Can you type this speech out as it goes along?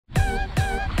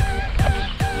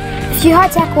If you high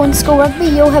tackle in school rugby,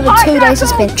 you'll have a 2-day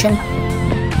suspension.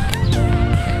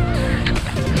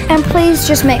 And please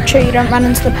just make sure you don't run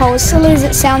into the pole. As silly as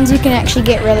it sounds, you can actually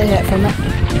get really hurt from it.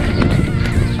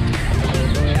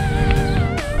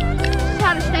 This is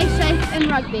how to stay safe in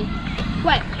rugby.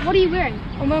 Wait, what are you wearing?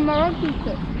 I'm wearing my rugby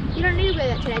kit. You don't need to wear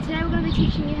that today. Today we're going to be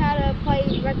teaching you how to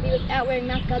play rugby without wearing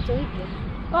mouth guards or headgear.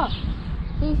 Oh,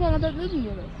 so you're saying I don't need to do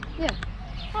this? Yeah.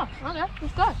 Oh, okay,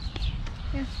 let's go.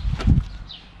 Yeah.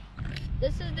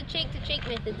 This is the cheek-to-cheek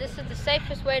method. This is the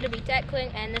safest way to be tackling,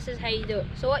 and this is how you do it.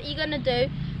 So what you're going to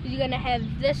do is you're going to have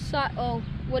this side, or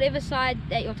whatever side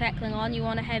that you're tackling on, you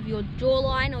want to have your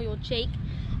jawline or your cheek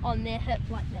on their hip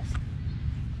like this.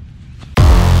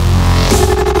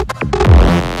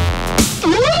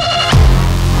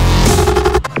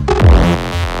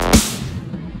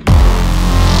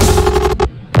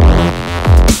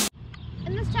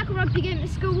 In this tackle rugby game at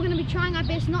school, we're going to be trying our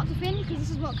best not to defend, because this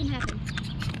is what can happen.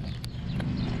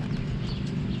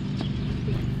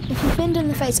 If you fend in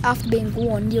the face after being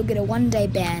warned, you'll get a 1-day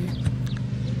ban.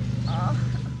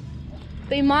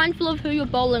 Be mindful of who you're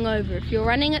bowling over. If you're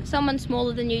running at someone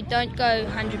smaller than you, don't go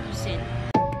 100%.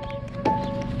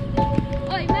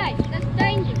 Oi mate, that's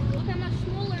dangerous. Look how much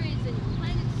smaller he is than you.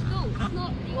 Playing at school. It's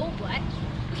not the All Blacks.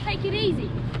 Just take it easy.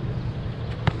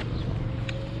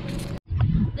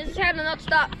 This is how to not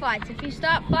start fights. If you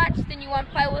start fights, then you won't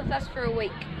play with us for a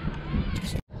week.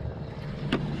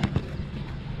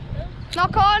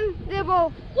 Knock on their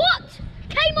ball. What?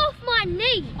 Came off my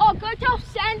knee. Oh, go tell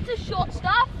Santa short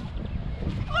stuff.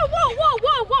 Oh, whoa, whoa,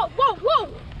 whoa, whoa, whoa, whoa!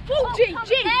 Whoa, Oh, G, come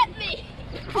G! at me.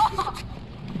 Oh.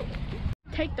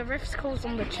 Take the ref's calls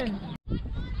on the chin.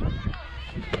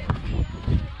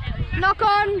 Knock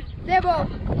on their ball.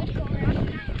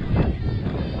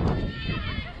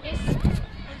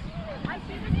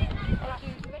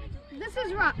 This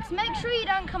is rucks. Make sure you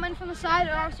don't come in from the side,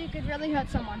 or else you could really hurt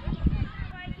someone.